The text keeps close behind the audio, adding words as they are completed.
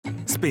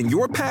Spin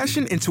your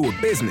passion into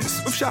a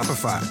business with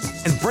Shopify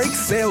and break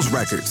sales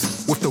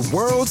records with the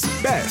world's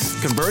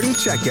best converting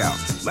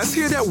checkout. Let's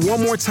hear that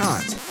one more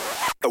time.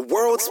 The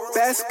world's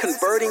best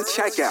converting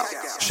checkout.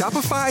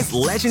 Shopify's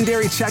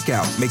legendary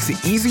checkout makes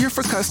it easier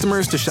for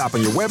customers to shop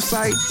on your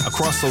website,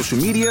 across social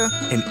media,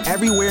 and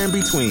everywhere in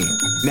between.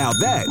 Now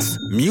that's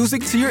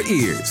music to your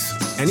ears.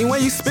 Any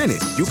way you spin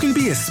it, you can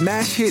be a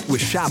smash hit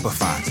with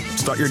Shopify.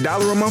 Start your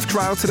 $1 a month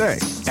trial today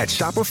at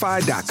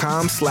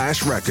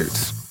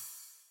shopify.com/records.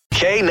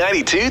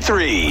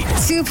 K92-3.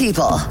 Two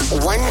people,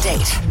 one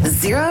date,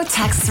 0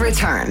 texts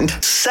returned.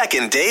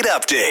 Second date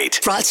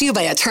update. Brought to you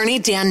by attorney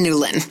Dan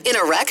Newlin. In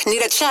a wreck,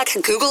 need a check,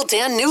 Google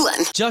Dan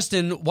Newlin.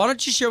 Justin, why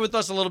don't you share with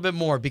us a little bit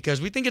more? Because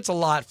we think it's a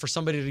lot for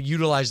somebody to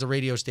utilize the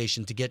radio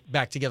station to get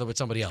back together with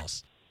somebody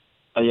else.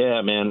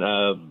 Yeah, man.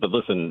 But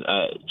listen,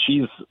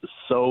 she's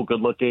so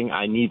good looking.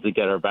 I need to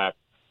get her back.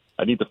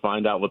 I need to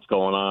find out what's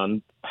going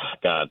on.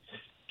 God,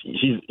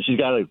 she's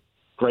got a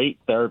great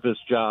therapist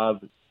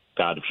job.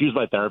 God, if she was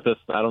my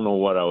therapist, I don't know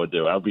what I would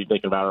do. I would be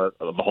thinking about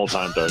her the whole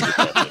time during the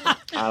session.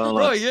 I don't know.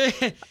 Bro,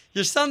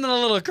 you're sounding a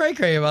little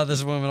cray-cray about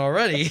this woman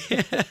already.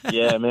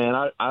 Yeah, man.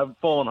 I've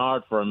fallen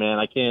hard for her, man.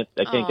 I can't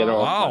get her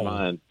off my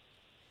mind.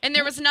 And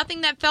there was nothing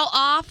that felt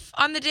off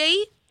on the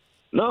date?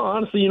 No,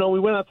 honestly, we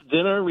went out to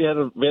dinner. We had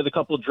a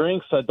couple of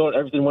drinks. I thought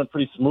everything went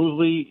pretty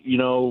smoothly.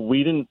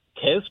 We didn't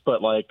kiss,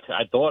 but I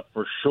thought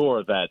for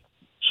sure that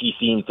she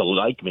seemed to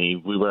like me.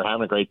 We were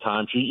having a great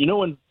time.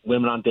 When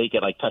women on date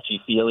get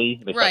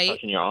touchy-feely, they start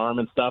touching your arm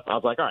and stuff. I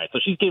was like, all right, so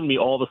she's giving me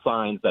all the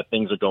signs that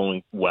things are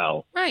going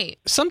well. Right.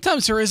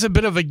 Sometimes there is a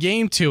bit of a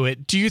game to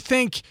it. Do you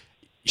think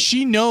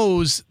she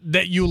knows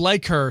that you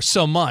like her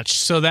so much,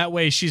 so that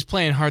way she's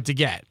playing hard to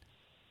get?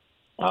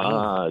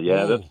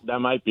 Yeah, that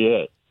might be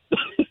it.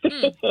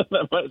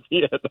 That might be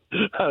it.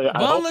 I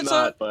hope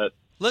not, but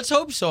let's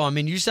hope so. I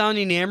mean, you sound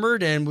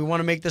enamored, and we want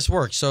to make this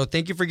work. So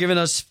thank you for giving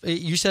us.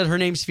 You said her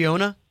name's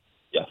Fiona?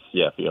 Yes,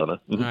 yeah, Fiona.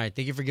 Mm-hmm. All right,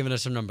 thank you for giving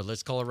us her number.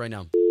 Let's call her right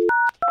now.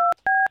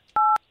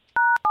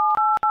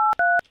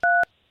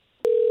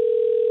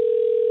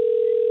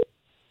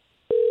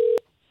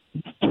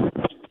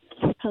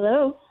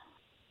 Hello.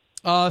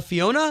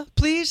 Fiona,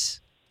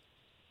 please?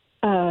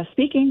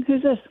 Speaking.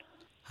 Who's this?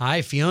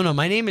 Hi, Fiona.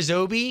 My name is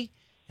Obi.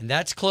 And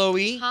that's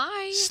Chloe.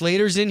 Hi.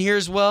 Slater's in here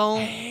as well.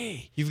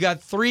 Hey. You've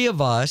got 3 of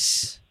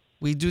us.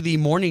 We do the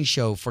morning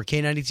show for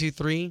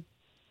K92.3.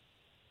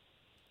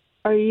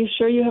 Are you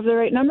sure you have the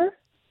right number?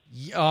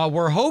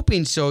 We're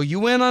hoping so.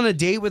 You went on a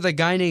date with a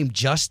guy named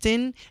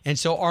Justin. And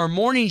so our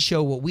morning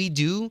show, what we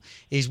do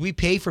is we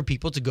pay for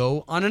people to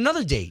go on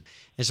another date.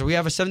 And so we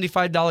have a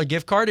 $75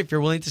 gift card if you're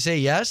willing to say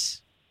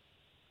yes.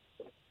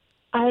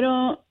 I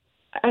don't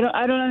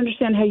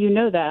understand how you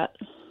know that.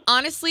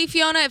 Honestly,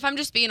 Fiona, if I'm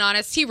just being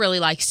honest, he really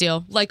likes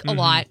you, a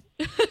lot,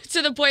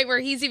 to the point where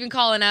he's even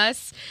calling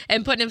us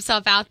and putting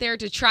himself out there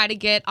to try to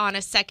get on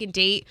a second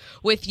date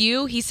with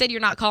you. He said you're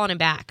not calling him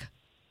back.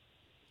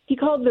 He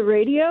called the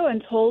radio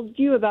and told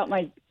you about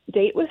my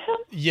date with him?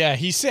 Yeah,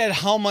 he said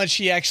how much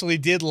he actually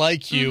did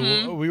like you.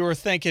 Mm-hmm. We were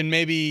thinking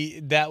maybe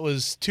that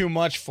was too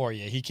much for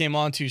you. He came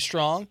on too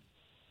strong?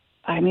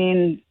 I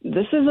mean,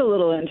 this is a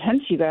little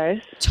intense, you guys.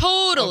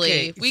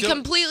 Totally. Okay, we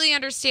completely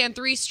understand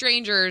 3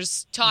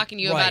 strangers talking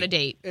to you about a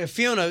date.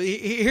 Fiona,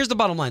 here's the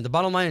bottom line. The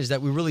bottom line is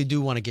that we really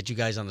do want to get you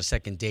guys on a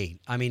second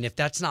date. I mean, if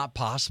that's not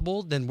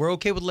possible, then we're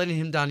okay with letting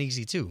him down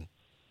easy too.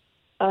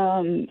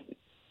 Yeah,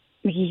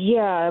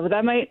 but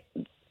that might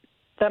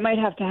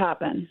have to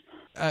happen.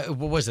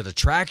 Was it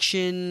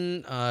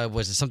attraction?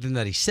 Was it something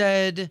that he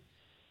said?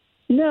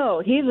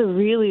 No, he's a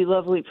really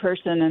lovely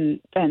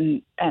person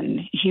and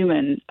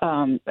human,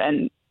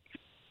 and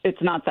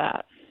it's not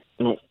that.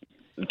 Can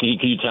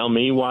you tell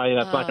me why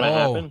that's not going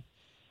to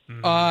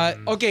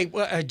happen? Okay,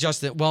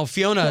 Justin. Well,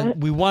 Fiona,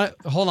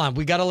 hold on.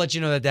 We got to let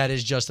you know that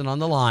is Justin on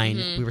the line.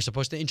 Mm-hmm. We were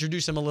supposed to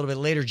introduce him a little bit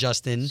later,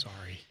 Justin.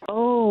 Sorry.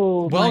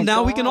 Oh, well, now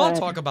God. we can all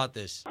talk about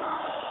this.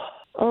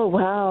 Oh,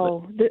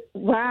 wow.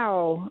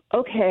 Wow.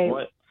 Okay.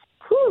 What?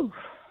 Whew.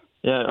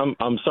 Yeah,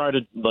 I'm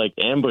sorry to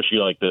ambush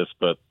you like this,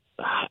 but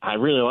I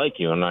really like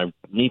you, and I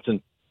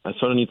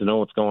sort of need to know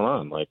what's going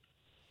on.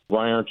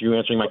 Why aren't you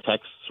answering my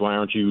texts? Why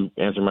aren't you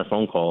answering my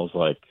phone calls?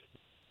 I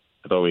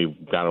thought we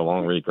got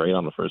along really great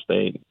on the first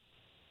date.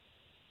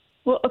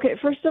 Well, okay,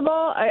 first of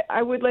all,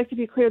 I would like to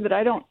be clear that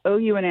I don't owe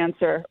you an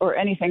answer or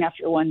anything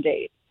after one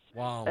date.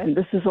 Wow. And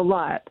this is a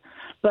lot.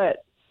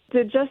 But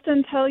did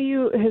Justin tell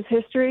you his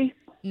history?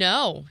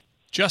 No.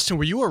 Justin,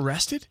 were you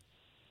arrested?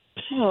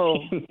 Oh.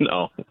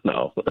 No.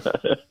 No.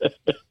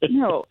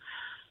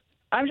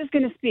 I'm just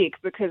going to speak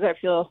because I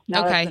feel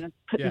now Okay. I'm going to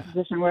put in a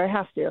position where I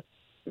have to.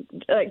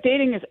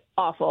 Dating is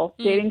awful.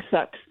 Dating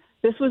sucks.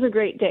 This was a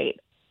great date.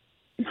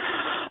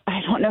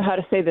 I don't know how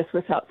to say this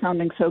without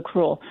sounding so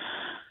cruel.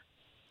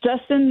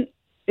 Justin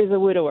is a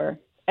widower,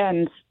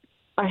 and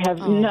I have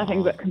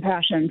nothing but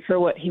compassion for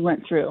what he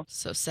went through.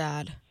 So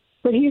sad.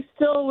 But he's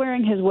still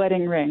wearing his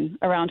wedding ring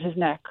around his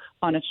neck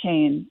on a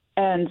chain,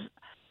 and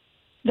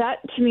that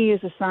to me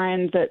is a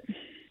sign that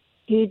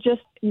he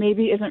just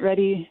maybe isn't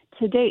ready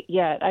to date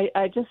yet.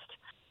 I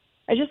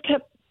just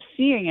kept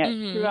seeing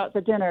it throughout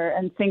the dinner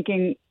and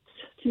thinking,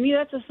 to me,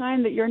 that's a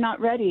sign that you're not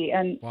ready.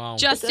 And Wow.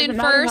 Justin, it doesn't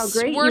matter how first,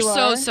 great we're you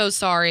are. so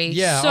sorry.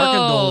 Yeah, so our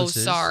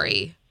condolences.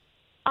 sorry.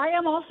 I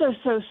am also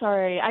so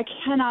sorry.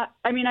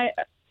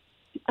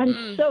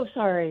 I'm so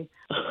sorry.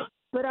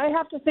 But I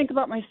have to think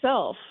about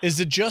myself. Is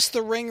it just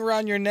the ring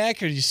around your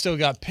neck, or you still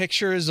got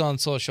pictures on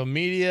social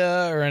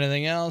media or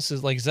anything else?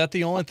 Is that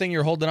the only thing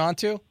you're holding on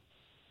to?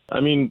 I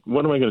mean,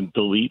 what am I going to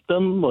delete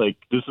them? Like,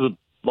 this is a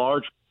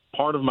large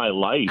part of my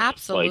life.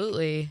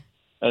 Absolutely.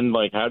 And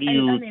how do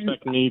you I mean,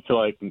 expect me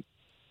to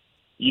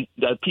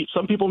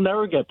some people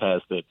never get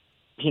past it.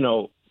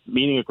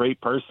 Meeting a great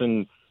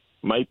person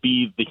might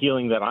be the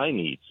healing that I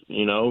need.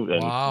 And,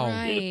 Wow.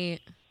 Right.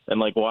 And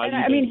why? and do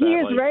you I mean, think he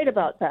that, is right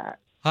about that.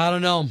 I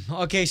don't know.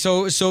 Okay,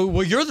 so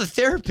well, you're the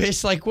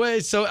therapist.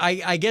 What? So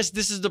I guess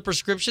this is the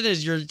prescription.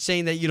 Is you're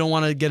saying that you don't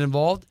want to get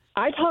involved?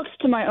 I talked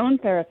to my own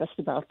therapist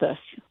about this,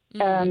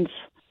 and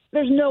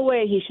there's no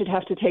way he should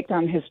have to take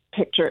down his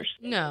pictures.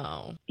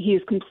 No.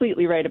 He's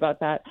completely right about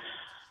that.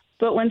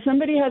 But when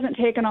somebody hasn't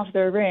taken off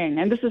their ring,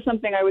 and this is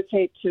something I would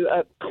say to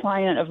a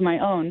client of my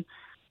own,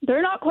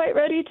 they're not quite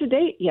ready to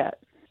date yet.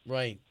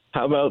 Right.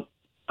 How about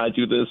I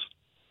do this?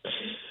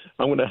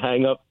 I'm going to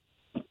hang up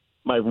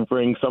my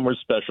ring somewhere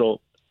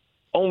special,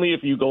 only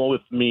if you go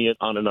with me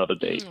on another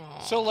date.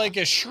 So like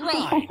a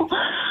shrine.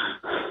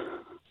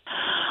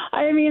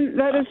 I mean,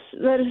 that is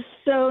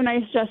so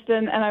nice,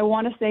 Justin, and I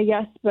want to say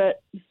yes,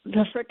 but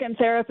the frickin'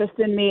 therapist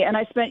in me, and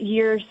I spent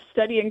years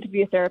studying to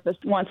be a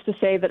therapist, wants to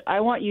say that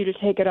I want you to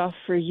take it off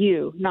for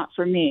you, not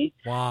for me.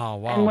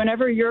 Wow. And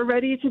whenever you're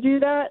ready to do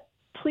that,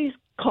 please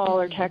call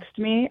or text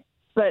me,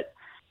 but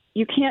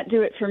you can't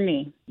do it for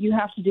me. You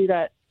have to do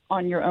that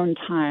on your own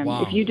time.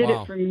 Wow, If you did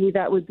wow. it for me,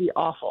 that would be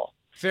awful.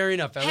 Fair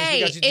enough. At least we Hey,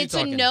 got you two it's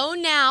talking. a no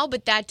now,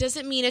 but that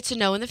doesn't mean it's a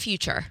no in the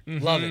future.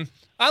 Love it.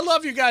 I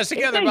love you guys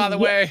together, It's a by the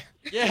way.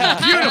 Yeah.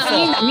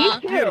 Beautiful. Me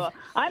too.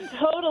 I'm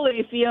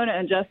totally Fiona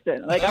and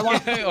Justin. I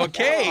want.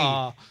 Okay.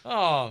 Aw.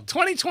 Oh.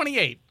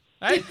 2028.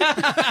 Right?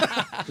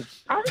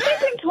 I'm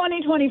thinking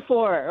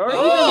 2024 or even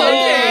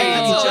Okay.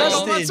 That's Justin.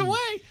 all months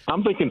away.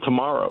 I'm thinking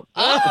tomorrow.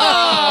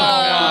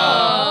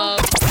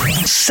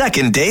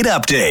 Second date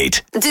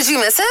update. Did you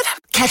miss it?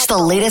 Catch the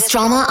latest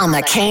drama on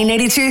the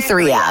K82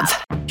 3 app.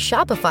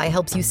 Shopify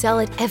helps you sell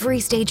at every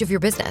stage of your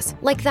business.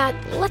 Like that,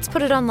 let's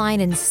put it online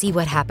and see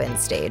what happens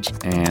stage.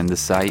 And the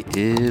site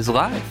is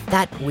live.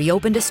 That we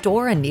opened a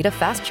store and need a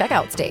fast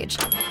checkout stage.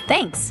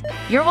 Thanks.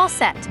 You're all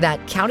set.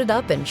 That count it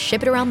up and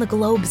ship it around the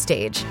globe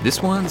stage.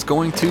 This one's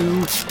going to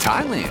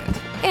Thailand.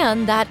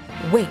 And that,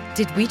 wait,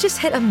 did we just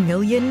hit 1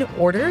 million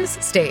orders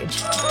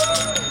stage?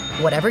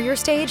 Whatever your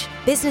stage,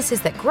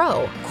 businesses that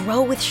grow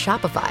with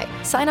Shopify.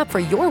 Sign up for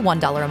your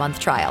 $1 a month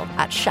trial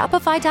at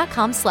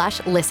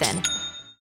shopify.com/listen.